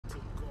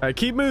Alright,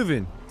 keep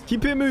moving.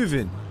 Keep it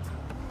moving.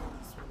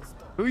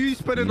 Who are you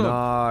spinning on?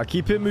 Nah,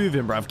 keep it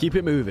moving, bruv. Keep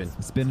it moving.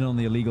 Spinning on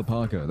the illegal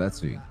parker, that's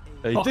who.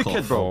 Hey,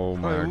 dickhead, bro. Oh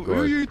my god. Who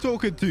are you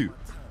talking to?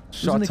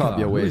 Shut up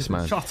your waist,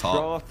 man. Shut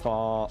up. Shut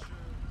up.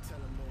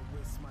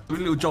 Do a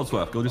little job's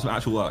work. Go do some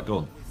actual work. Go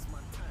on.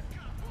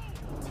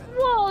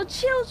 Whoa,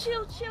 chill.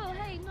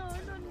 Hey, no.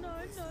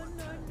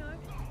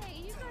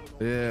 Hey, you guys.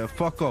 Yeah,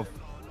 fuck off.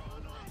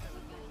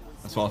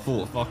 That's what I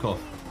thought. Fuck off.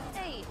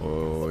 Hey.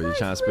 Oh, you're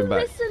trying to spin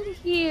back. Listen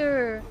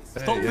here.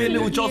 Stop being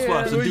little job's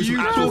work and do some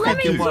actual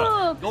fucking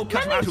work. Don't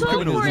catch actual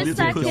criminals and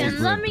little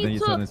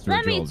pussies.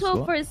 Let me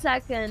talk for a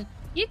second.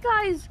 You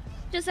guys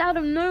just out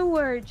of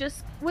nowhere,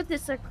 just with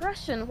this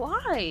aggression.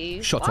 Why?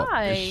 Shut up.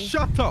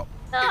 Shut up.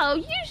 No,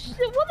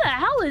 what the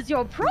hell is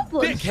your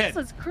problem? Dickhead.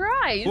 Jesus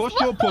Christ. What's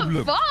your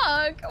problem?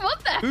 Fuck?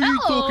 What the hell? Who are you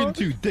talking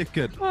to,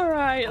 dickhead?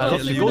 Alright. Go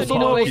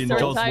somewhere fucking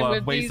job's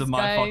work. Waste of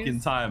my fucking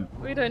time.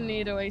 We don't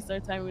need to waste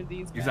our time with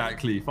these guys.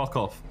 Exactly. Fuck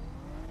off.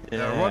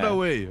 Yeah, run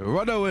away.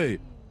 Run away.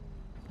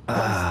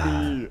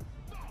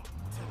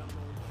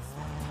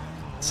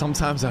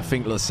 Sometimes I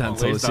think Los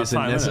Santos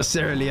isn't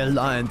necessarily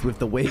aligned with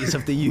the ways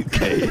of the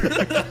UK.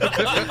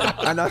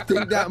 And I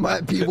think that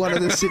might be one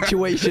of the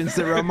situations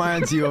that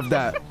reminds you of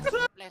that.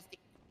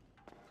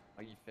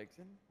 Are you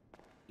fixing?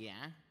 Yeah,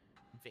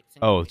 I'm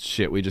fixing. Oh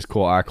shit, we just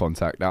caught eye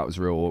contact. That was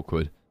real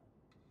awkward.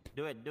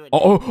 Do it.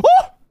 Oh!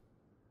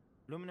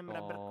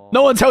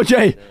 No one tell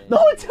Jay! No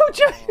one tell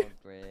Jay!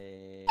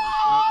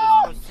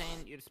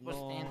 You're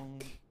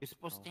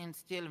supposed to stand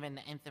still when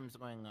the anthem's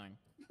going on.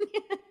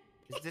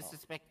 It's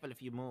disrespectful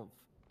if you move.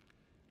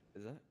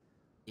 Is it?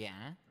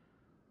 Yeah.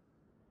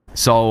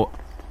 So,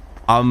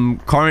 I'm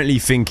currently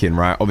thinking,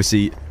 right?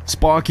 Obviously,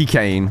 Sparky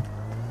Kane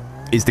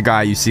is the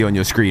guy you see on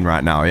your screen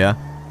right now, yeah?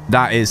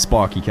 That is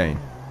Sparky Kane.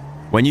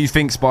 When you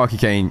think Sparky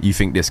Kane, you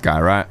think this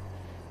guy, right?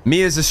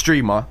 Me as a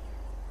streamer,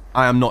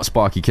 I am not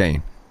Sparky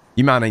Kane.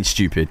 You man ain't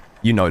stupid.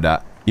 You know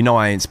that. You know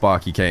I ain't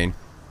Sparky Kane.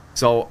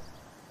 So,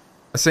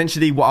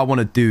 essentially what I want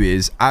to do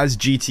is, as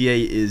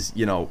GTA is,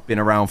 you know, been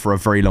around for a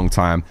very long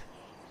time,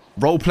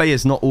 roleplay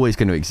is not always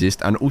going to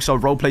exist, and also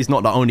roleplay is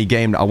not the only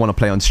game that I want to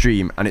play on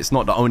stream, and it's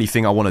not the only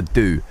thing I want to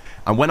do.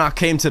 And when I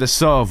came to the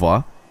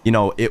server, you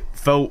know, it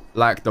felt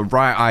like the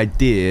right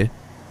idea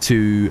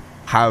to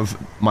have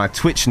my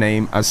Twitch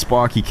name as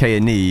Sparky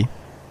Kane,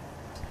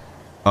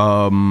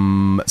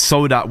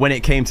 so that when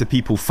it came to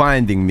people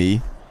finding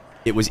me,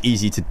 it was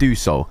easy to do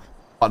so.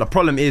 But the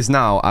problem is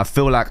now I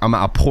feel like I'm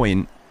at a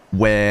point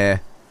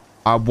where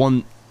I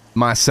want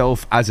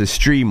myself as a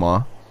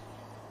streamer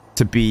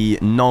to be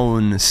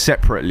known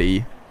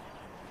separately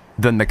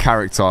than the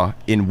character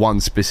in one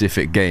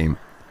specific game.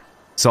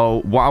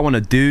 So what I want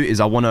to do is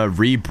I want to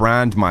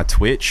rebrand my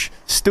Twitch,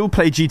 still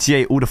play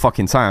GTA all the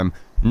fucking time,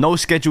 no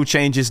schedule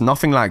changes,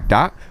 nothing like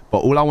that, but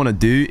all I want to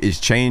do is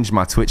change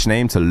my Twitch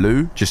name to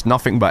Louu, just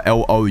nothing but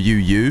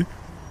Louu,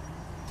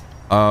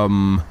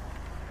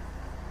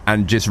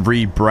 and just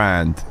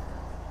rebrand,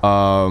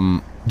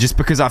 just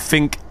because I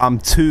think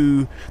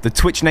the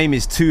Twitch name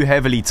is too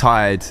heavily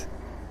tied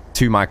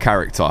to my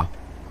character.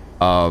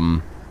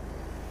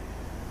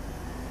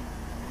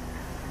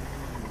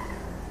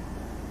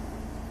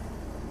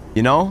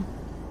 You know?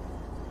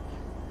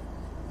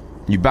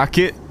 You back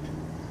it?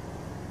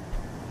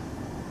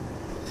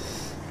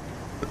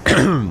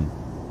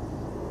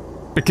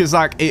 Because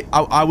like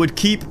I would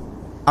keep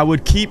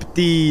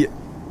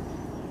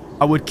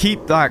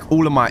like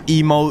all of my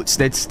emotes.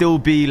 There'd still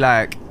be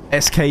like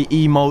SK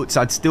emotes.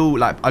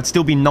 I'd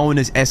still be known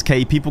as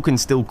SK. People can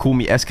still call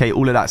me SK,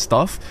 all of that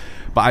stuff.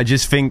 But I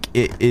just think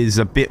it is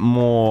a bit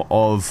more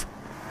of,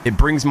 it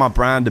brings my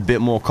brand a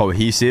bit more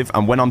cohesive.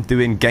 And when I'm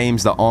doing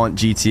games that aren't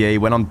GTA,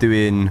 when I'm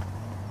doing,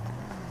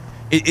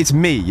 it's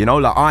me, you know,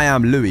 like I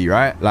am Louis,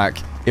 right? Like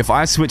if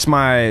I switch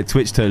my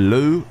Twitch to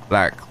Louu,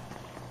 like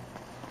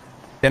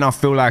then I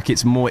feel like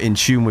it's more in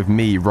tune with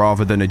me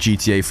rather than a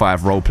GTA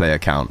 5 roleplay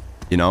account,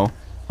 you know?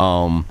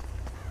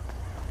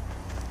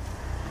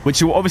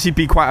 Which will obviously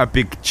be quite a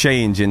big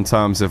change in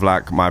terms of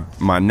like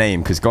my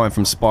name, because going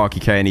from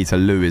Sparky Kane to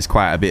Louu is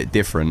quite a bit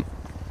different.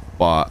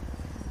 But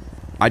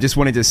I just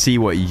wanted to see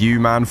what you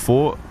man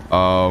thought.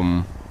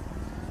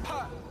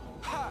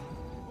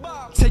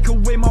 Take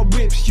away my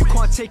whips, you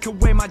can't take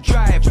away my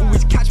drive.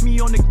 Always catch me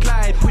on the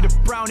glide with a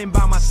Browning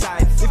by my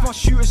side. If my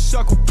shooter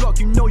circle block,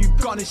 you know you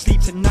gonna sleep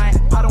tonight.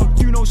 I don't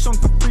do no song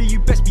for free, you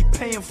best be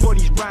paying for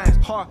these rhymes.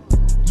 Huh?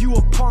 You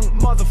a punk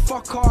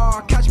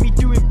motherfucker. Catch me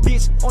doing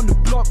bits on the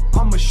block,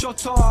 I'm a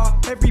shotter.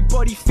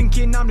 Everybody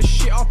thinking I'm the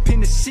shit up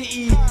in the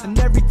city, and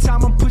every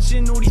time I'm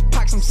pushing all these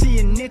packs I'm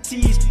seeing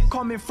nitties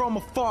coming from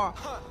afar.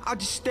 I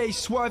just stay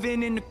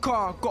swerving in the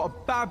car. Got a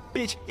bad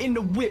bitch in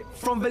the whip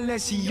from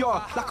Valencia,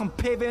 like I'm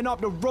paving up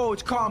the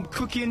roads, car I'm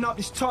cooking up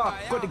this tar.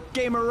 Got the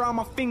game around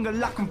my finger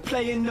like I'm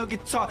playing the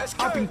guitar.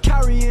 I've been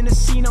carrying the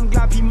scene, I'm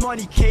glad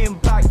P-Money came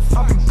back.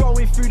 I've been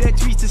going through their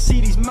tweets to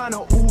see these man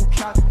are all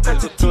cat.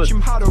 Had to teach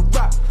them how to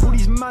rap. All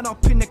these man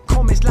up in the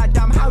comments like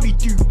damn how we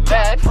do.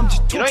 Dad,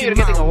 you know you're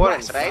getting a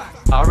warrant, right?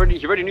 You already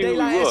knew who you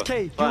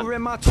were. You were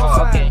in my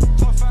top five.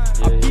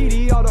 I beat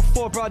the other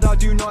four, brother,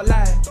 do not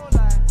lie.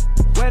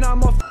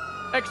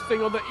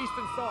 Exiting on the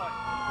eastern side.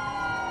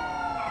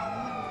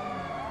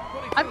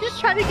 I'm just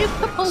trying to get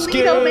the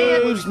Polito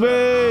man. Excuse me.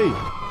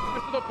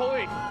 Mr. The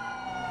police.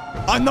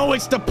 I know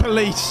it's the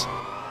police.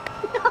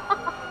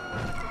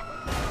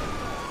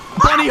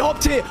 Bunny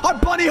hopped here. I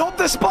bunny hopped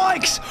the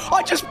spikes.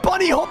 I just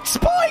bunny hopped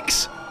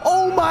spikes.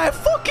 Oh my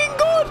fucking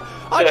god.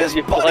 I just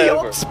bunny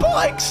hopped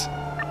spikes.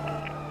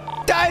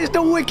 That is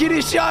the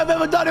wickedest shit I've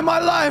ever done in my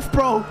life,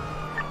 bro.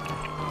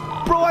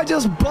 Bro, I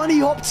just bunny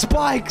hopped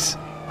spikes.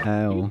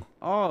 Hell.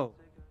 Oh.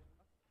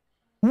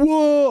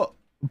 What?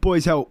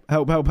 Boys, help.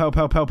 Help, help, help,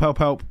 help, help, help,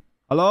 help.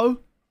 Hello?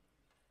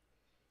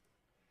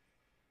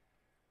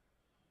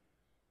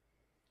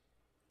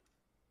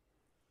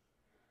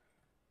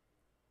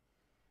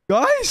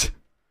 Guys?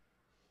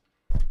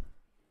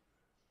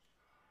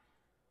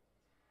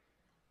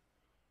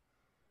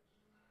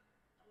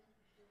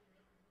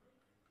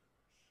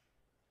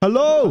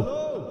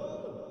 Hello?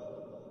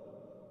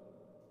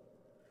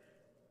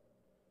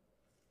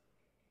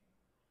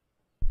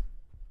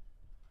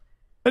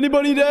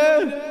 Anybody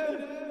there?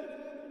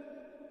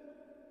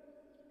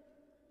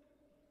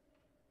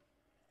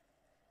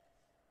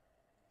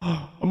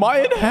 Am I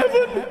in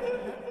heaven?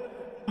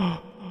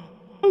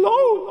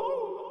 Hello?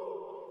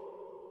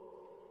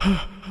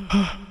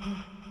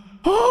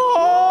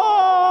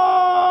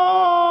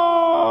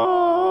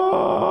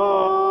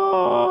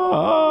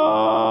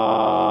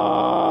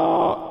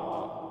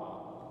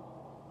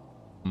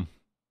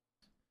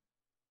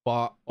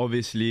 But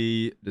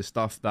obviously the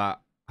stuff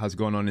that has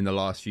gone on in the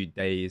last few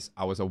days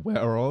I was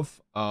aware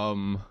of.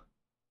 Part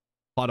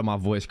of my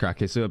voice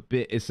crack, it's a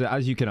bit,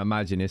 as you can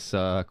imagine, it's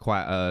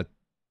quite a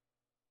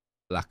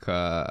like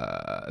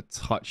a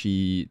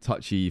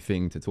touchy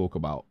thing to talk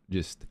about,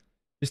 just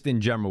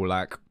in general.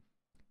 Like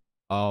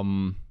a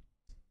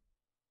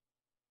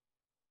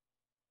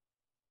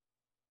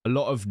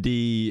lot of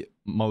the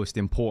most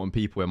important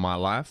people in my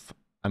life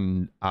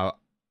and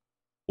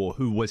or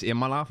who was in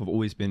my life have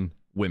always been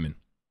women.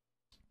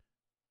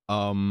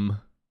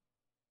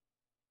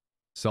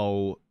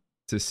 So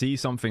to see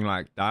something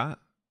like that,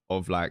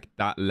 of like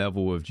that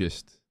level of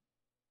just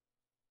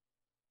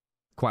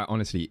quite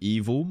honestly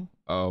evil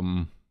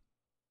going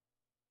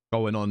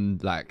on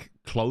like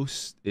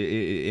close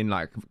in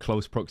like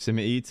close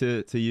proximity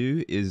to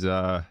you is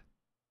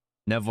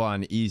never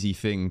an easy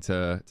thing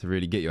to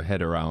really get your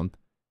head around.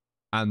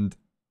 And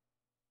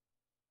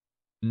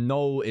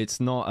no, it's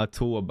not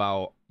at all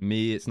about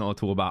me, it's not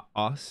at all about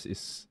us,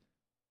 it's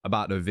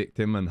about the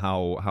victim and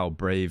how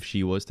brave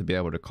she was to be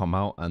able to come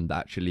out and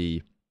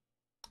actually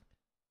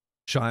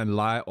shine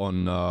light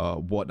on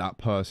what that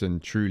person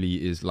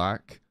truly is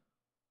like.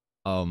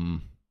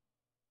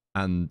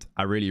 And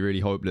I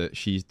really hope that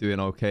she's doing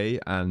okay,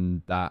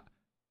 and that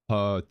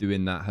her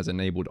doing that has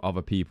enabled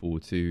other people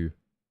to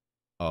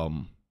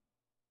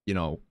you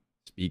know,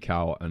 speak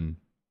out and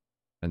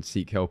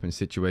seek help in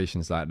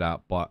situations like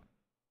that. But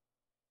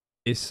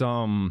it's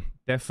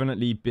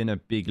definitely been a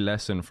big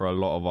lesson for a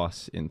lot of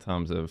us in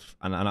terms of,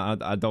 and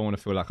I don't want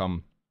to feel like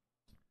I'm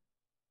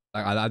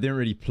like I didn't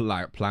really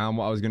plan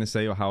what I was going to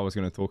say or how I was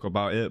going to talk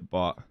about it,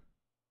 but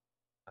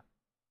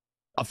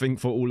I think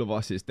for all of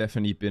us it's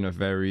definitely been a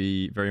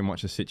very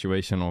much a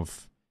situation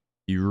of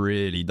you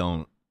really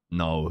don't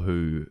know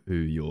who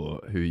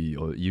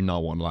you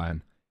know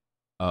online.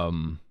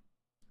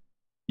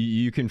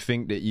 You can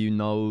think that you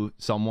know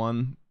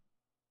someone,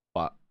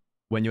 but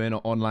when you're in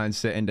an online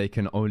setting, they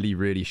can only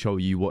really show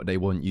you what they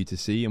want you to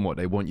see and what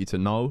they want you to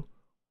know.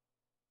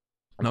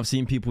 And I've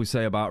seen people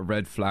say about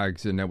red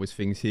flags and there was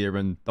things here,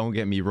 and don't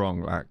get me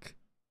wrong, like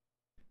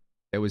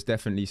there was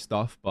definitely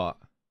stuff, but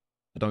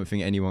I don't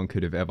think anyone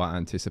could have ever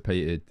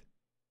anticipated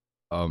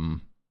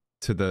to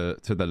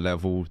the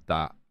level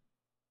that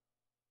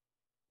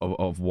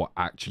of what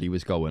actually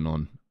was going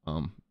on.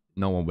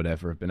 No one would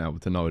ever have been able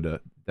to know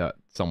that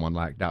someone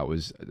like that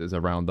was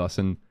around us.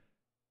 And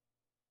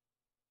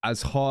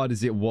as hard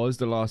as it was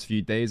the last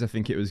few days, I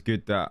think it was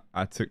good that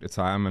I took the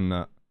time and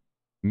that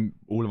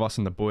all of us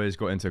and the boys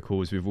got into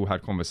calls. We've all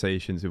had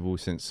conversations. We've all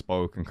since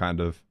spoke and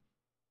kind of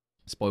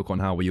spoke on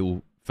how we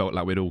all felt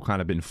like we'd all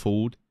kind of been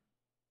fooled.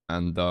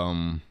 And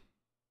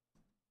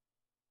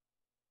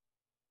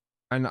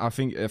I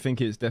think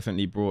it's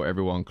definitely brought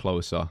everyone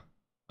closer,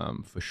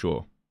 for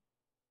sure,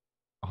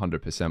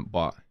 100%.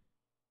 But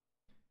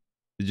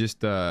just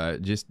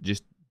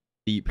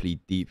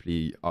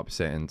deeply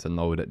upsetting to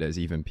know that there's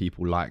even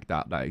people like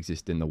that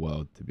exist in the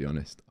world, to be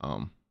honest.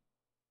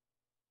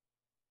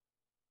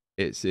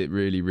 It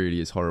really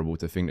is horrible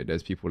to think that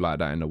there's people like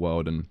that in the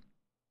world, and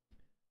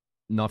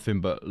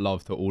nothing but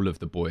love to all of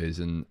the boys.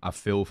 And I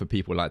feel for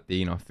people like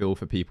Dean, I feel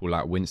for people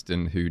like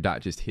Winston, who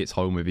that just hits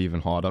home with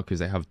even harder because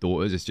they have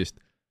daughters. It's just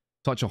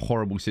such a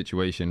horrible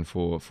situation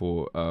for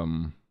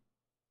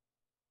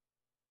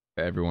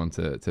everyone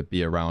to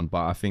be around.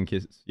 But I think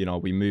it's, you know,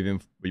 we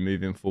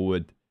moving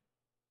forward,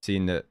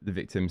 seeing that the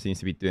victim seems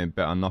to be doing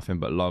better. Nothing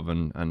but love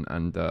and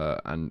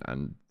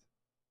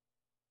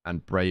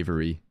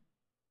bravery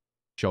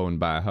shown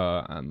by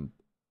her. And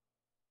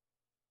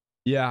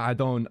yeah,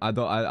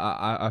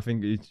 I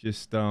think it's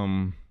just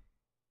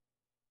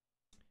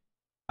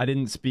I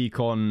didn't speak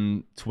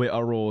on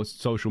Twitter or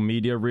social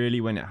media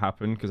really when it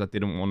happened because I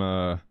didn't want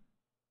to.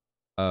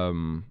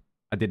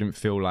 I didn't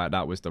feel like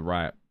that was the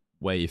right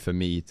way for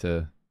me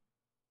to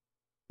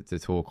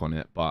talk on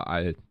it, but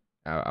I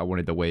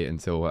wanted to wait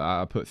until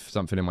I put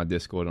something in my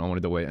Discord, and I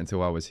wanted to wait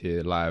until I was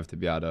here live to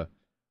be able to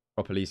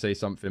properly say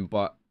something.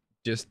 But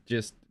just